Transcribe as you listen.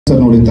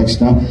ನೋಡಿದ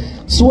ತಕ್ಷಣ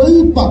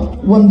ಸ್ವಲ್ಪ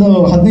ಒಂದು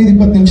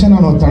 15-20 ನಿಮಿಷ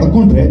ನಾವು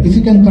ತಡ್ಕೊಂಡ್ರೆ, if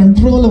you can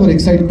control hour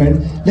excitement,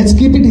 let's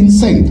keep it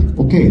inside.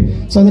 Okay,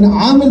 so ಅದನ್ನ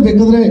ಆಮೇಲೆ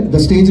ಬೇಕಾದ್ರೆ the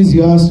stage is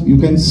yours, you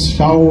can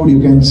shout, you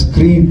can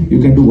scream, you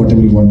can do what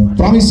ever you want.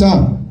 ಪ್ರಾಮಿಸಾ?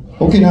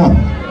 ಓಕೆನಾ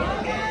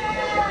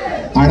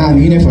ಅಣ್ಣ?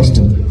 ನೀನೇ first,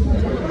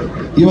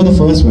 you are the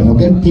first one.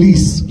 Okay,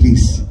 please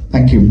please,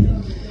 thank you.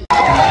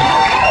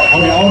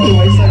 ಅವ್ರು ಯಾವತ್ತೂ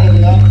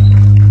ವಯಸ್ಸಾಗೋದಿಲ್ಲ.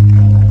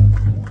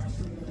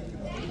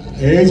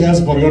 Age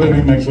has forgotten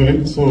him actually,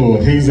 so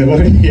he is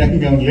ever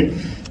Young only.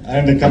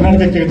 And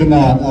ಕರ್ನಾಟಕಕ್ಕೆ ಇದನ್ನ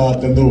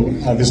ತಂದು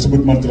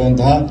distribute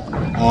ಮಾಡ್ತಿರುವಂತಹ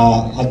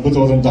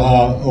ಅದ್ಭುತವಾದಂತಹ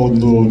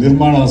ಒಂದು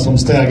ನಿರ್ಮಾಣ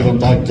ಸಂಸ್ಥೆ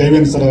ಆಗಿರುವಂತಹ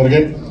KVN ಸರ್ ಅವರಿಗೆ,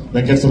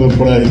 ವೆಂಕಟೇಶ್ ಸರ್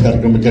ಕೂಡ ಈ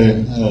ಕಾರ್ಯಕ್ರಮಕ್ಕೆ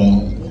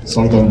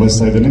ಸ್ವಾಗತವನ್ನು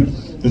ಬಯಸ್ತಾ ಇದ್ದೇನೆ.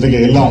 ಜೊತೆಗೆ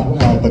ಎಲ್ಲ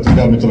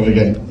ಪತ್ರಿಕಾ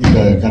ಮಿತ್ರರಿಗೆ ಈಗ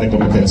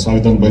ಕಾರ್ಯಕ್ರಮಕ್ಕೆ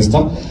ಸ್ವಾಗತವನ್ನು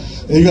ಬಯಸ್ತಾ,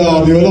 ಈಗ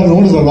ನೀವೆಲ್ಲ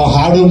ನೋಡಿದ್ರಲ್ಲ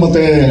ಹಾಡು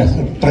ಮತ್ತೆ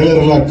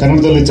ಟ್ರೈಲರ್ ಎಲ್ಲ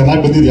ಕನ್ನಡದಲ್ಲಿ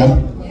ಚೆನ್ನಾಗಿ ಬಂದಿದ್ಯಾ?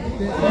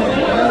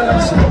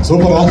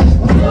 ಸೂಪರಾ?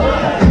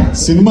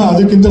 ಸಿನಿಮಾ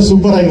ಅದಕ್ಕಿಂತ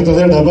ಸೂಪರ್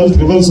ಆಗಿರ್ತದೆ, ಡಬಲ್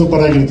ಟ್ರಿಬಲ್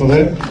ಸೂಪರ್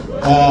ಆಗಿರ್ತದೆ.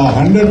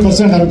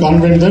 100% I am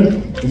confident that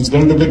it's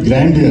going to B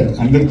grand year.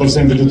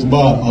 100% ಇದು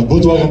ತುಂಬಾ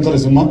ಅದ್ಭುತವಾಗಂತಾರೆ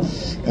cinema.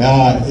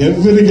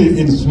 ಎವ್ರಿಗೆ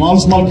in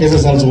small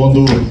cases also,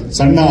 ಒಂದು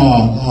ಸಣ್ಣ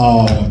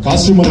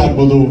ಕಾಸ್ಟ್ಯೂಮ್ ಅಲ್ಲಿ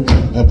ಆಗ್ಬೋದು,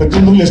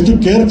 ಪ್ರತಿಯೊಂದರಲ್ಲಿ ಎಷ್ಟು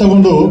ಕೇರ್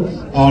ತಗೊಂಡು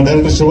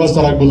ಡೈರೆಕ್ಟರ್ ಶಿವಾಸ್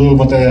ಸರ್ ಆಗ್ಬೋದು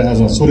ಮತ್ತೆ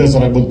ಸೂರ್ಯ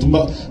ಸರ್ ಆಗ್ಬೋದು,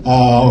 ತುಂಬಾ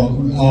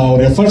ಅವ್ರ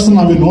ಎಫರ್ಟ್ಸ್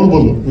ನಾವಿಲ್ಲಿ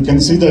ನೋಡ್ಬೋದು. You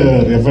can see the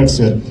efforts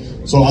here.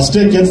 So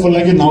ಅಷ್ಟೇ ಕೇರ್ಫುಲ್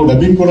ಆಗಿ ನಾವು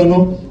ಡಬ್ಬಿಂಗ್ ಕೂಡ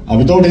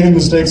without any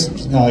mistakes,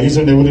 each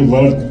and every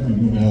word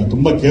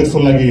ತುಂಬಾ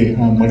ಕೇರ್ಫುಲ್ ಆಗಿ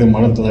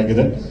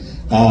ಮಾಡುವಂತದ್ದಾಗಿದೆ.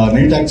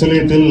 Night actually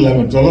till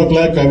 12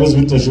 o'clock I was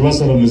with Shiva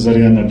sir on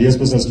Lizari and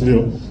DSP sir studio.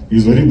 He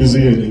is very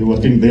busy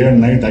working day and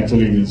night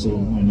actually, so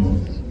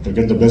to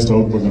get the best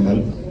output and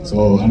all. So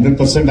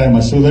 100% I am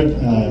assured that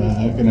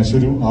I can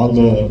assure you all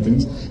the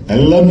things.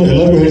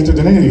 ಎಲ್ಲರಿಗೂ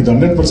ಹೇಳ್ತಿದ್ದೇನೆ, ಇದು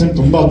 100%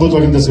 ತುಂಬಾ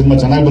ಅದ್ಭುತವಾಗಿದ್ದ cinema,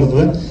 ಚೆನ್ನಾಗಿ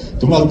ಬರ್ತದೆ,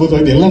 ತುಂಬಾ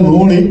ಅದ್ಭುತವಾಗಿದೆ. ಎಲ್ಲ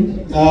ನೋಡಿ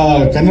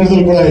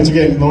ಕನ್ನಡದಲ್ಲಿ ಕೂಡ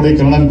ಹೆಚ್ಚಿಗೆ ನೋಡಿ,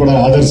 ಕನ್ನಡ ಕೂಡ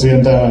ಆಧರಿಸಿ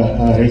ಅಂತ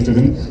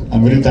ಹೇಳ್ತಿದ್ದೀನಿ. I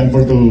am very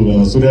thankful to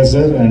Surya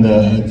sir and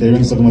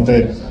KVN sir ಮತ್ತೆ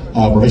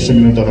ಪ್ರೊಡಕ್ಷನ್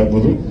ಯೂನಿಟ್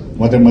ಆಗಿರ್ಬೋದು,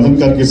 ಮತ್ತೆ ಮದನ್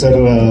ಕಾರ್ಕಿ ಸರ್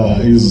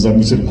ಈಸ್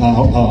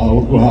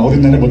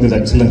ಅವರಿಂದಾನೇ ಬಂದಿದೆ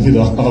ಆಕ್ಚುಲಿ ಇದು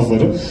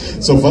ಆಫರ್.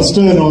 ಸೊ ಫಸ್ಟ್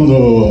ಒಂದು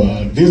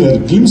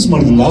ಗ್ಲಿಮ್ಸ್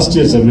ಮಾಡಿದ್ವಿ last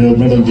year sir,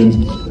 medal game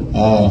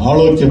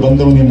ಆಳೋಕೆ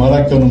ಬಂದವನಿ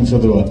ಮಾರಾಕ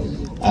ನಿಮಿಷದು.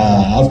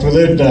 After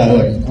that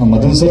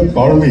Madan sir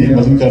called me,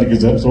 Madan Karki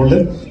sir told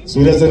it,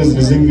 Surya sir is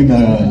missing in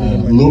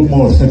loop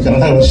mode,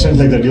 Kannada version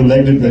like that. You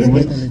liked it very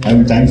much. I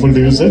am thankful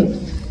to you sir.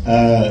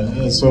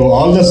 So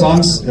all the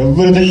songs,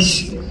 everything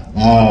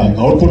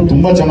output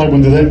ತುಂಬಾ ಚೆನ್ನಾಗಿ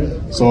ಬಂದಿದೆ.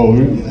 So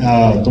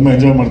ತುಂಬಾ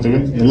enjoy ಮಾಡ್ತೀವಿ,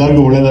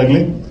 ಎಲ್ಲರಿಗೂ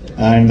ಒಳ್ಳೇದಾಗ್ಲಿ.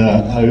 And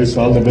I wish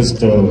all the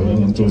best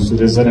to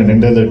Surya sir and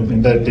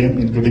entire team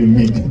including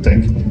me.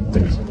 Thank you.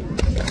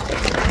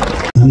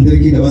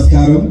 అందరికీ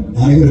నమస్కారం,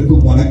 అனைవరకూ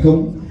vanakkam.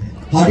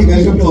 Hearty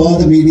welcome to all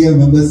the media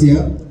members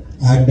here,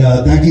 and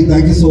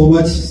thank you so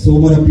much. So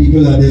many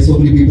people are there, so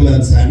many people are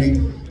standing.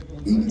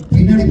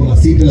 Pinnadi pola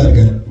seat la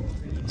irukku,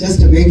 just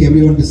to make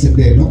everyone to sit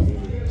there, no?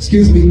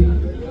 Excuse me,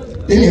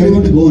 tell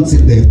everyone to go and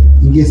sit there.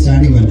 Inge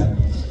standing vanda.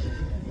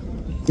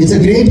 It's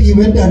a great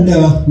event and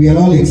we are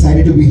all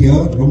excited to be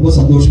here. ரொம்ப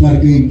சந்தோஷமா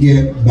இருக்கு. இங்க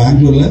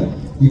பெங்களூர்ல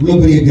இவ்வளவு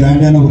பெரிய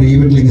கிராண்டான ஒரு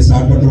ஈவென்ட்ல இங்க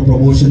ஸ்டார்ட் பண்ற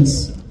promotions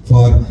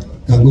for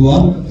Kanguva.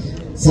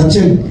 Such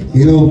a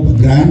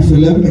grand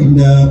film. In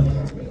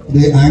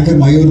the anchor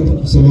Mayur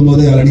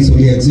சொல்லும்போது already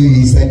சொல்லியாச்சு.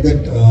 He said that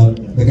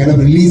the kind of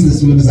release this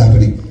film is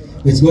happening,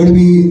 it's going to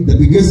be the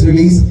biggest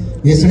release.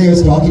 Yesterday I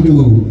was talking to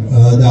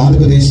the Andhra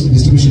Pradesh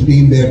distribution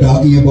team. They are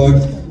talking about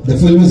the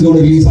film is going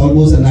to release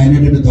almost at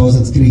 900 to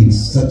 1000 screens.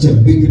 Such a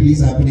big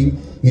release happening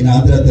in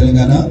Andhra,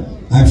 Telangana.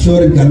 I'm sure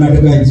in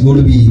Karnataka it's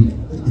going to be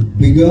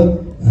bigger,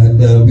 and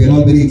we are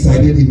all very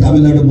excited. In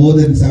Tamil Nadu, more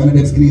than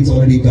 700 screens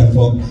already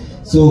confirmed.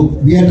 So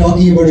we are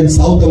talking about in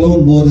South alone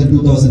more than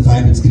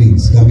 2,500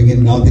 screens coming in.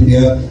 North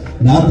India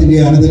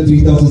another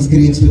 3,000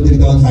 screens to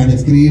 3,500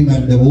 screens,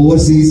 and the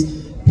overseas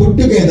put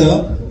together.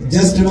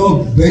 Just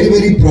very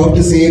very proud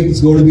to say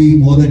it's going to be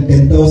more than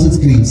 10,000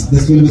 screens.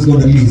 This film is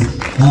going to release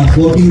on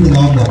 14th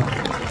November.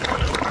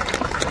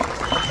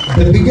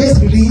 The biggest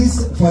release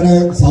for a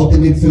South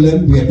Indian film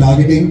we are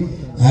targeting,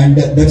 and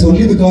that's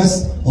only because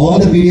all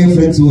the media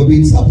friends who have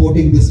been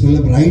supporting this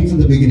film right from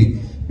the beginning.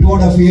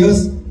 2.5 years,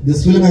 this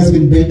film has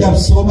been built up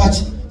so much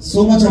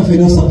of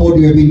support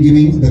you have been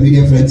giving the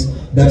media friends.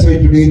 That's why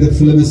today the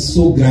film is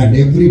so grand.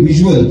 Every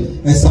visual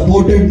has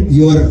supported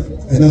your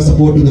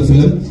support to the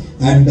film,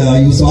 and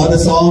you saw the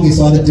song, you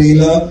saw the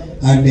trailer,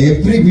 and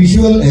every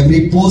visual,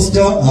 every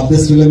poster of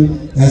this film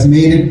has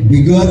made it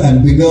bigger and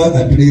bigger,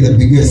 and today the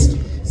biggest.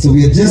 So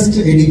we are just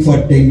waiting for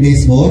 10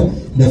 days more.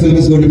 The film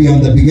is going to be on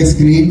the biggest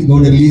screen,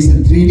 going to release in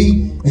 3D.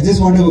 I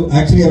want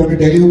to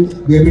tell you,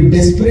 we have been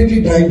desperately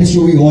trying to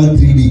show you all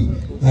 3D,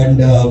 and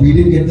we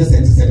didn't get the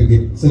census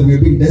certificate. So we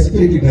have been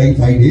desperately trying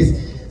 5 days.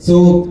 So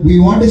we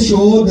want to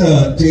show the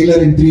trailer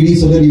in 3D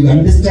so that you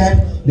understand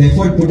the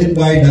effort put in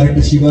by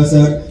Director Shiva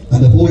sir and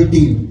the whole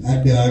team.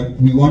 And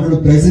we wanted to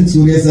present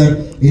Surya sir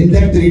in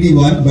that 3D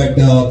one, but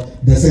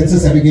the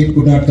census certificate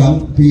could not come.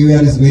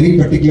 PVR is very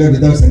particular,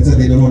 without census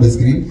they don't want to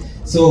screen.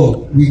 So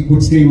we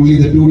could screen only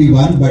the 2D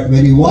one, but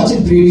when you watch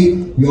in 3D,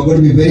 you are going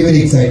to be very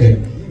very excited.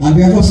 On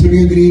behalf of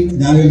Studio Green,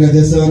 Nalil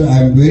Raja sir,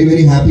 I am very,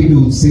 very happy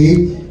to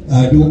say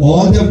to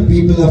all the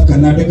people of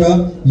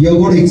Karnataka, you are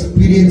going to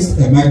experience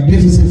a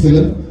magnificent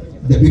film,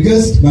 the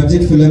biggest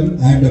budget film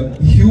and a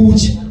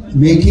huge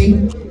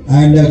making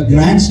and a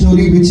grand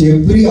story which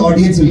every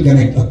audience will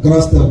connect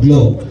across the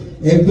globe.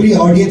 Every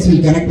audience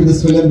will connect to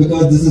this film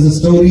because this is a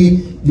story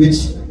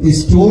which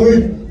is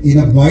told in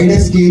a wider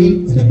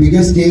scale, in a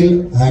bigger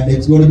scale, and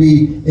it's going to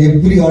be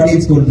every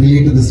audience going to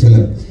relate to this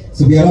film.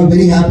 So we are all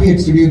very happy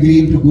at Studio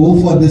Green to go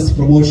for this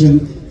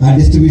promotion and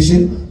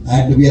distribution,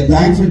 and we are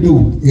thankful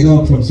to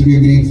from Studio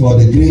Green for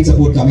the great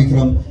support coming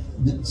from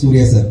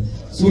Surya sir.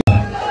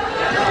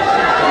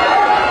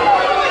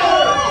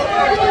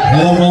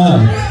 Hello,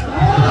 man.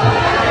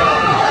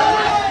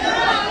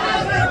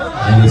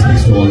 And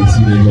respects to all the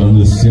senior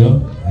journalists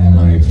here and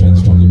my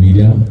friends from the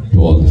media, to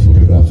all the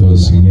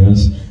photographers,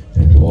 seniors,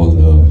 and to all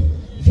the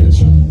friends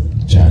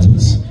from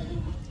channels.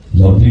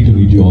 Lovely to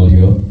meet you all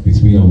here. It's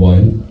been a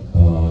while.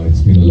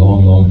 It's been a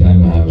long, long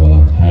time I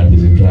have had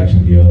this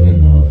interaction here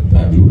in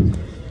Bangalore.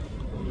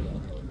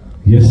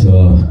 Yes,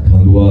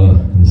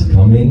 Kanguva is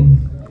coming,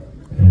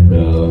 and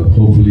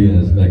hopefully,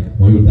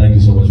 Mayur, thank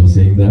you so much for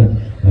saying that.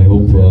 I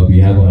hope we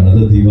have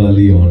another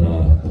Diwali on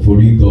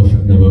 14th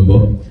of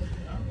November.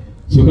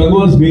 So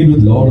Kanguva is made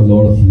with lot of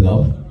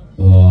love.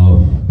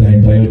 The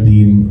entire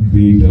team,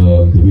 be it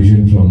the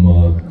vision from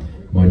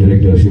my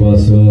director Shiva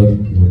sir,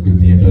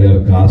 the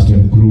entire cast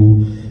and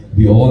crew,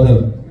 we all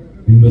have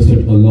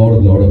invested a lot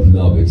of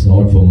love. It's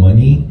not for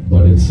money,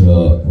 but it's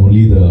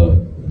only the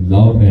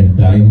love and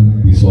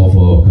time we saw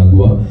for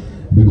Kanguva,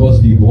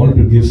 because we wanted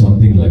to give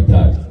something like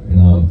that.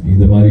 In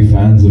the Mari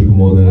fans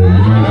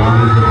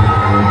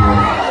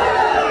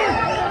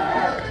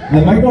I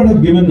might not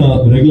have given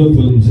regular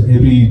films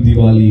every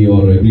Diwali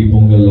or every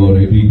Pongal or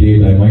every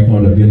date. I might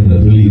not have given a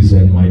release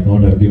and might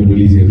not have given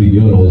release every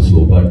year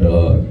also. But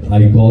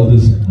I call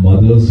this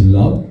mother's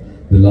love.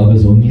 The love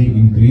has only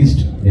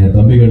increased. They've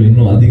only given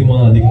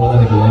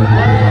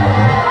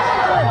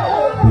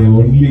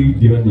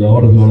a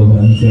lot of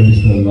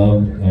unconditional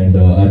love, and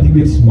I think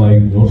it's my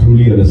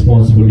truly a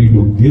responsibility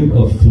to give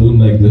a film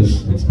like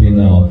this. It's been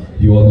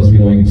you all must be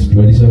knowing it's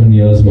 27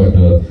 years, but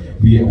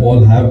we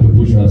all have to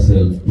push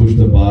ourselves, push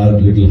the bar a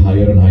little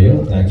higher and higher.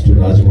 Thanks to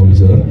Rajamouli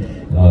sir.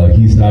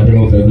 He started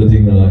off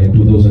everything in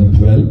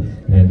 2012,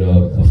 and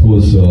of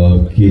course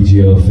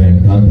KGF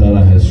and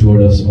Kantara has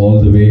showed us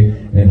all the way,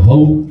 and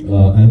how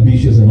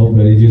ambitious and how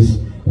courageous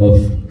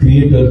a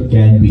creator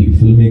can be,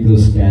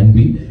 filmmakers can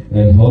be,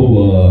 and how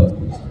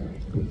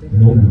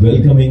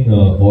welcoming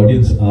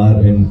audience are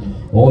in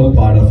all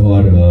part of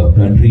our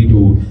country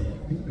to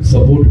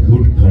support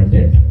good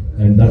content.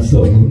 And that's the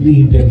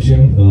only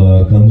intention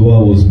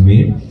Kanguva was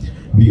made.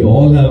 We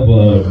all have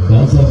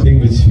done something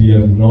which we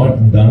have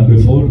not done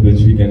before,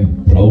 which we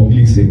can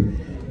proudly say.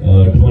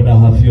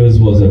 2.5 years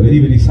was a very,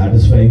 very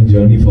satisfying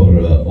journey for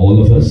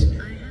all of us.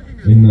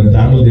 In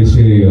Tamil they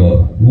say,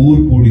 "Oor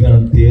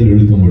koodidan ther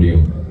edukka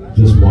mudiyum."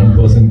 Just one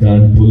person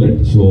can't pull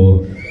it.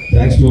 So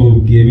thanks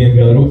to KVN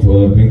Garu,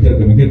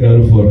 Venkat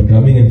Garu for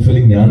coming and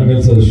filling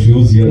Jnanavel sir's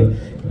shoes here.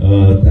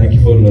 Thank you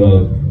for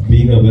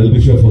being a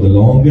well-wisher for the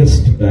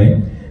longest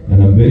time.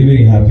 And I'm very,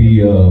 very happy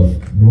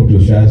to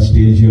share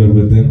stage here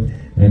with him.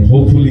 And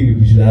hopefully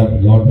we should have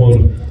a lot more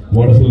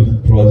wonderful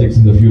projects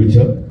in the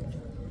future.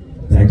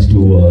 Thanks to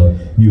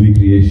UV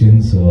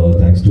Creations,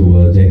 thanks to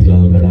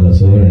Jayantilal Gadala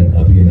sir and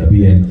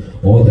Abhi and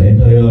all the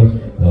entire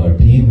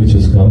team which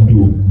has come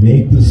to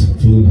make this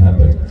film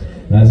happen.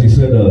 As you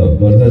said,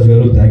 Bharadaj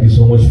Garu, thank you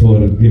so much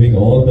for giving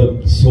all the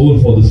soul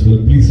for this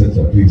film. Please,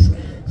 sir, please.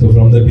 So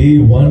from the day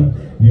one,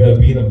 you have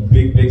been a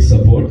big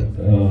support.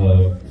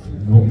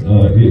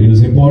 It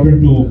is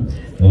important to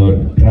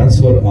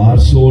transfer our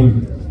soul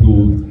to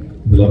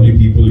the lovely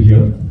people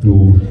here,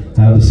 to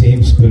have the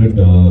same spirit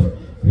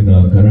in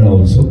Kannada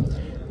also.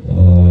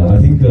 I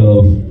think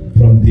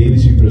from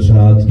Devishri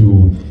Prasad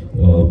to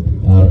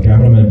our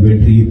cameraman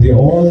Vetri, they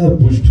all have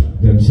pushed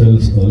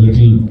themselves a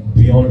little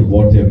beyond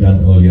what they have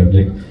done earlier.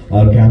 Like,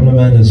 our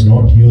cameraman has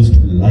not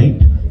used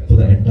light for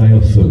the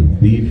entire film,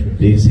 be it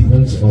day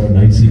sequence or a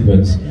night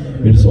sequence.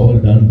 It is all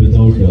done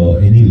without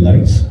any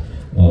lights.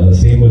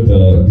 Same with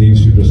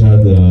Devishri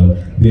Prasad.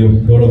 They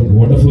have got a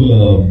wonderful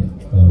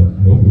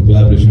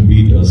collaboration, be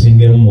it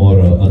Singham or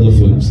other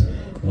films.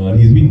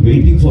 He's been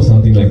waiting for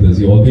something like this.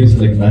 He always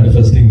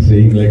manifesting,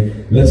 saying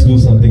let's do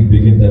something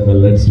big in Tamil,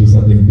 let's do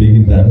something big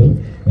in Tamil.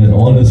 And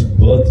on his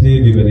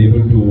birthday, we were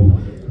able to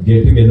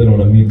get together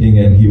on a meeting,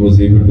 and he was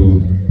able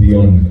to be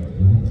on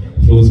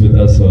flows with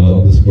us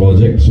on this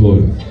project.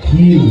 So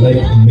he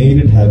made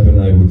it happen,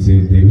 I would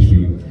say,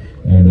 Devishri.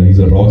 And he's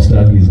a rock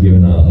star. He's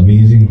given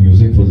amazing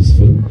music for this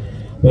film.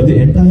 But the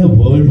entire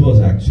world was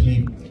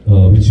actually,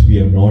 which we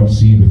have not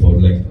seen before.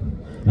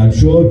 I'm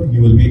sure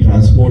you will be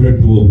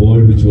transported to a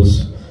world which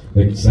was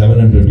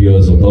 700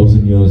 years or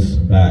 1000 years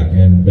back,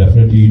 and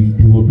definitely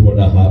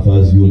 2.5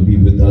 hours you will be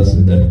with us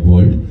in that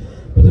world.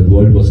 But that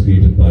world was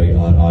created by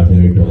our art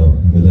director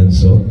Milan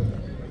sir.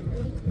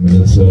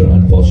 Milan sir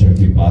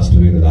unfortunately passed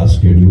away in the last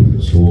schedule.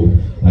 So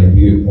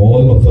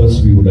all of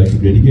us, we would like to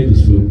dedicate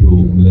this film to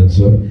Milan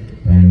sir.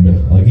 And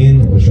again,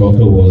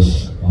 shocker was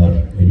our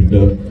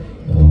editor.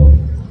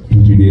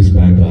 2-3 days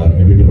back, our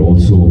editor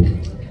also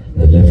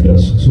left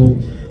us. So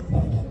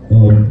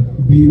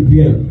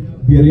we are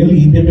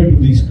really indebted to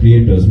these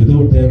creators.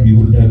 Without them, we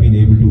wouldn't have been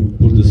able to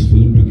put this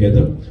film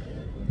together.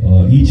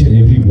 Each and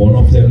every one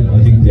of them,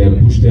 I think they have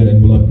pushed their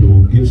envelope to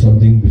give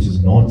something which is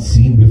not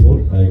seen before.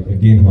 I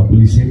again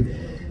humbly say,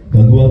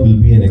 Kanguva will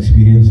be an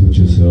experience which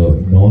is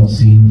not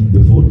seen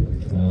before.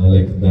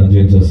 Like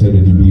Dhananjay said,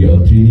 it will be a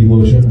 3D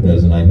version,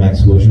 there's an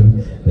IMAX version,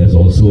 there's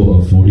also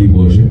a 4D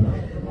version.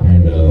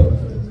 And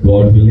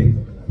God willing,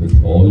 with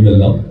all your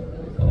love,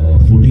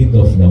 14th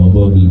of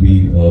November will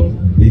be a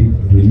big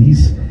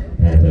release,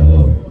 and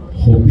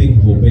hoping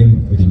it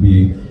will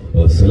be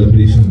a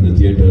celebration in the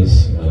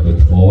theatres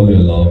with all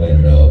your love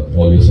and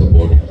all your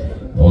support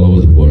all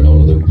over the world,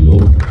 all over the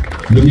globe.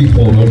 Looking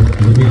forward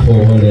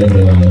and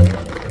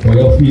for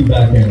your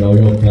feedback and all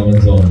your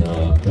comments on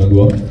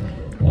Kanguva.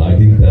 I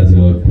think that's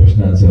a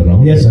question answer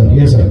round. Yes, sir.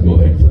 Yes, sir. Go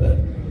ahead for that.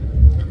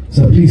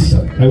 Sir, please,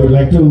 sir. I would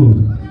like to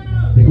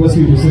request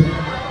you to sit.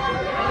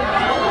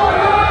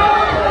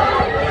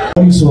 Why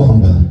are you so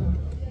humble?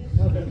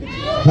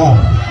 I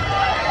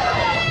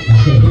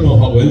don't know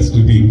how else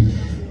to be.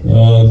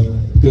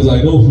 Because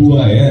I know who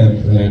I am,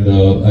 and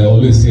I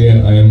always say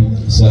I am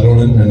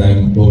Saronan and I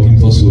am working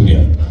for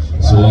Surya.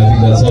 So I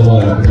think that's how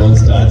our one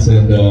starts,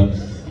 and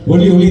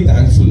only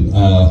thankful.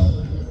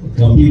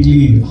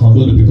 Completely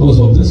humbled because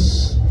of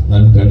this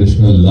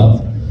unconditional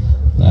love.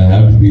 I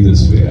have to be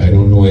this way. I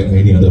don't know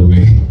any other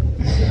way.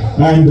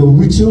 And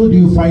which role do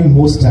you find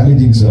most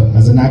challenging, sir,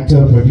 as an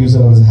actor,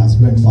 producer, or as a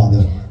husband,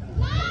 father?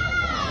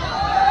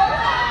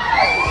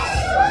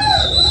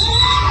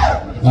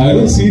 I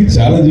don't see it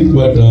challenging,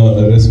 but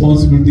a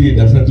responsibility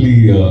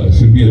definitely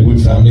should be a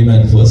good family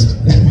man first,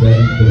 and then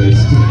the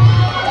rest.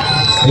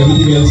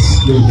 Everything else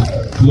will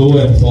flow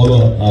and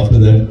follow after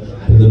that.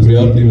 And the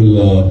priority will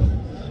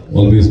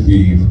always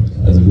be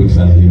as a good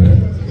family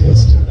man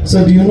first.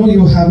 Sir, do you know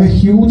you have a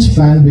huge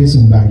fan base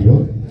in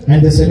Bangalore,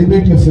 and they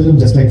celebrate your film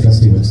just like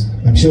festivals?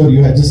 I'm sure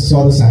you had just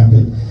saw the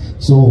sample.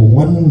 So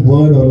one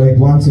word or like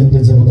one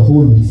sentence about the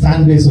whole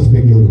fan base of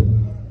Bengaluru.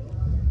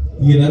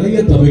 இங்க நிறைய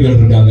தமிழர்கள்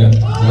இருக்காங்க.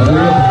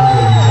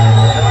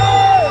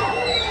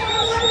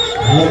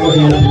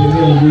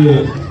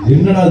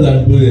 என்னடா அது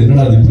அன்பு,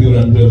 என்னடா அது இப்படி ஒரு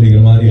அன்பு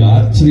அப்படிங்கிற மாதிரி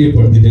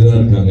ஆச்சரியப்படுத்திட்டே தான்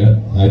இருக்காங்க.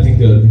 I think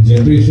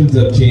generations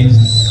have changed.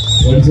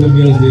 27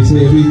 years, they say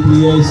every 3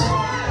 years,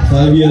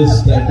 5 years,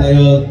 the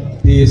entire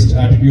taste,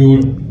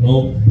 attitude,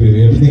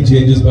 everything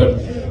changes. But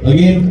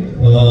again,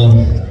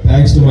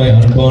 thanks to my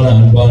Anbana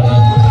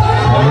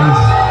friends,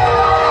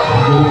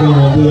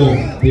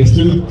 they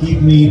still keep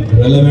me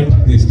relevant,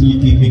 they still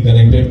keep me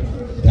connected.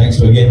 Thanks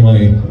to again my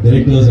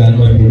directors and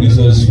my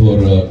producers for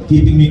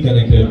keeping me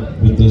connected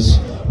with this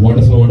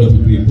wonderful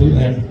people.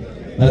 And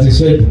as I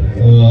said,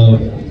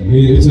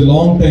 it's a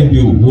long time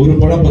view. ஒரு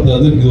படம்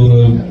பார்த்தது இது ஒரு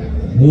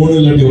 3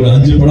 இல்லாட்டி ஒரு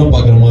 5 படம்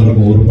பார்க்குற மாதிரி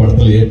இருக்கும் ஒரு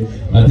படத்துலயே.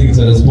 I think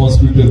it's a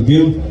responsibility to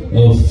give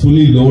a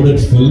fully loaded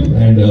film,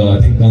 and I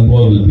think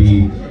Kanguva will be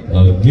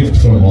a gift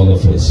from all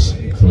of us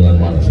for that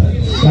one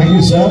family. Thank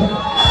you, sir.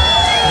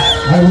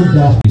 I would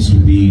used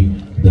to be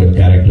that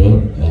character.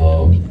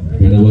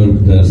 Whenever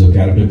there's a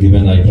character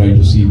given, I try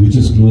to see which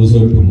is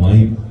closer to my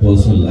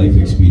personal life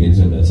experience,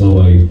 and that's how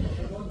I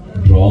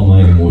draw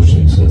my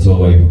emotions. That's how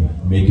I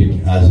make it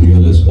as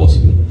real as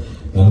possible.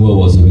 Kanguva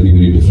was a very,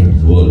 very different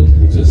world,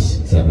 which is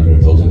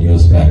 700,000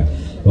 years back.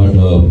 But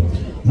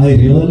I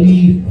really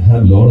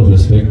have a lot of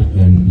respect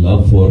and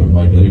love for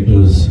my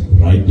director's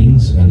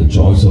writings and the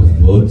choice of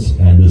words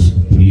and his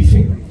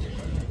briefing.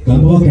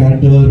 Kanguva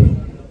character,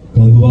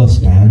 Kanguva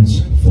stands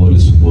for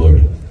his word.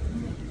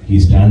 He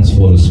stands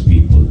for his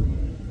people.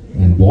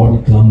 And what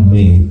come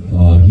may,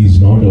 he's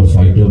not a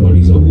fighter, but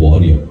he's a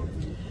warrior.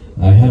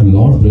 I have a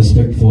lot of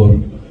respect for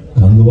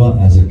Kanguva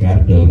as a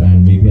character, and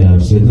maybe I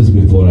have said this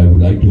before, I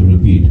would like to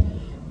repeat.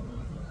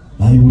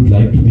 I would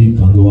like to be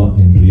Kanguva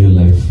in real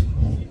life.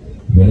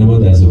 Whenever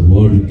there's a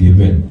word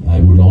given, I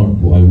would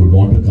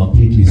want to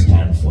completely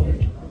stand for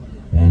it.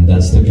 And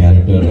that's the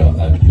character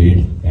I've played.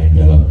 And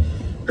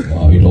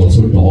it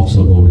also talks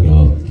about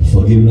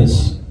forgiveness,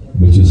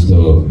 which is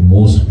the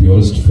most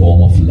purest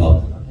form of love.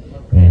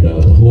 And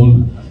the whole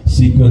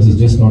sequence is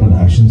just not an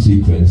action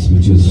sequence,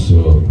 which is,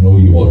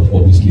 you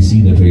obviously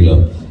seen the trailer,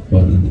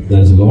 but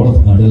there's a lot of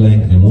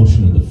underlying emotion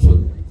in the film.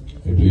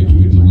 It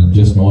will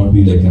just not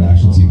be like an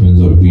action sequence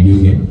or a video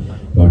game,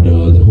 but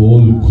the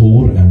whole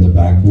core and the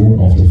backbone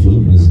of the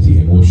film is the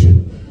emotion.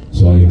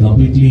 So I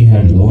completely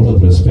had a lot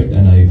of respect,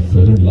 and I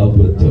fell in love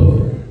with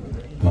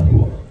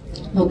Kanguva.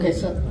 Okay,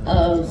 sir.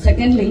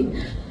 Secondly,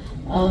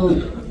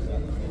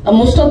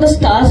 most of the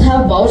stars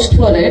have vouched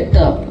for it.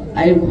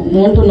 I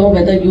want to know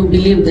whether you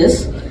believe this.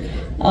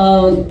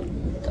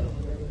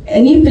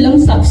 Any film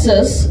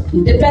success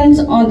depends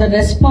on the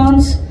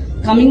response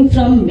coming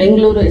from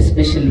Bengaluru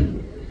especially.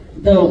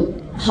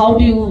 How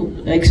do you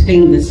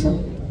explain this, sir?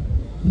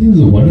 I think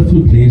it's a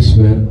wonderful place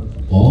where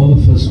all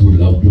of us would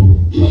love to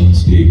come and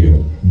stay here.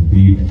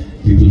 Be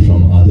it people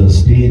from other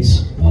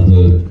states,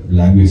 other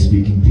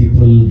language-speaking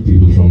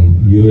people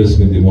from US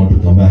when they want to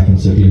come back and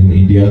settle in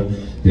India.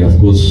 They of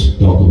course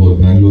talk about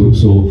Bangalore.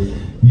 So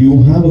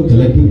you have a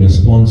collective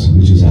response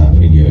which is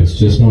happening here. It's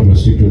just not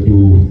restricted to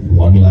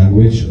one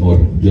language or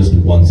just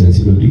one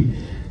sensibility.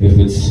 If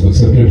it's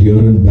accepted here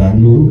in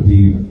Bangalore,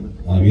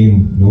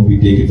 we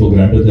take it for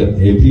granted that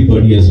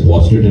everybody has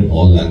watched it in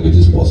all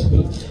languages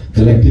possible.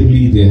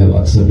 Collectively, they have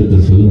accepted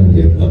the film and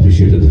they have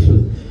appreciated the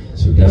film.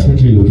 So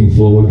definitely looking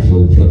forward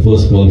for the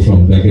first call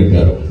from Beckett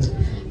Garo.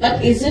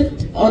 But is it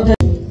the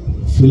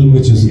film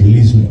which is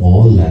released in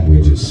all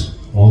languages?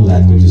 All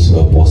languages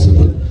are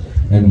possible,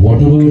 and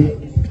whatever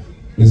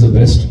is the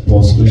best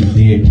possible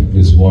date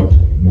is what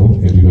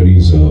everybody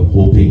is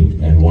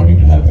hoping and wanting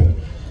to happen.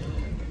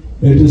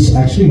 It is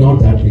actually not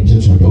that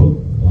intense at all.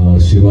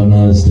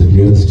 Shivana is the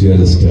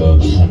dearest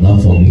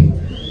Anna for me.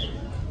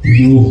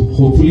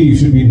 Hopefully you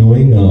should be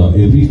knowing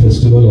every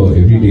festival or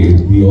every day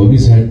we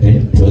always had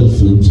 10-12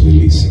 films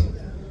releasing,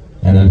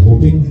 and I'm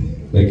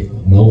hoping like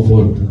now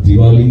for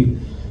Diwali,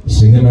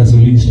 Singham has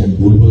released and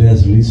Bulbul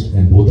has released,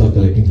 and both are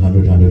collecting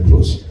 100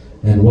 crores.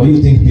 And why do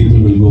you think people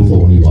will go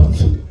for only one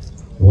film?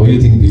 Why do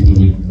you think people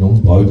will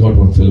boycott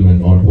one film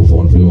and not go for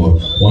one film, or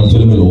one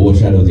film will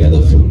overshadow the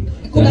other film?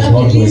 Could have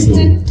released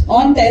it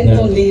on 10th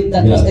only if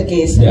that was the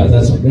case. Yeah,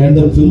 and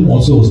the film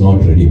also was not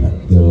ready,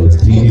 man. The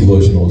 3D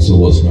version also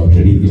was not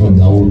ready. Even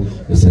now,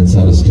 the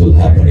censor is still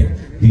happening.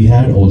 We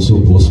had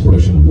also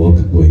post-production work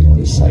going on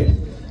this side.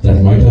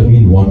 That might have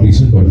been one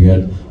reason, but we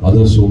had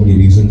so many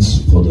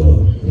reasons for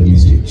the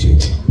release date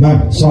change.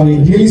 Ma'am, sorry,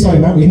 really sorry,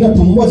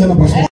 ma'am.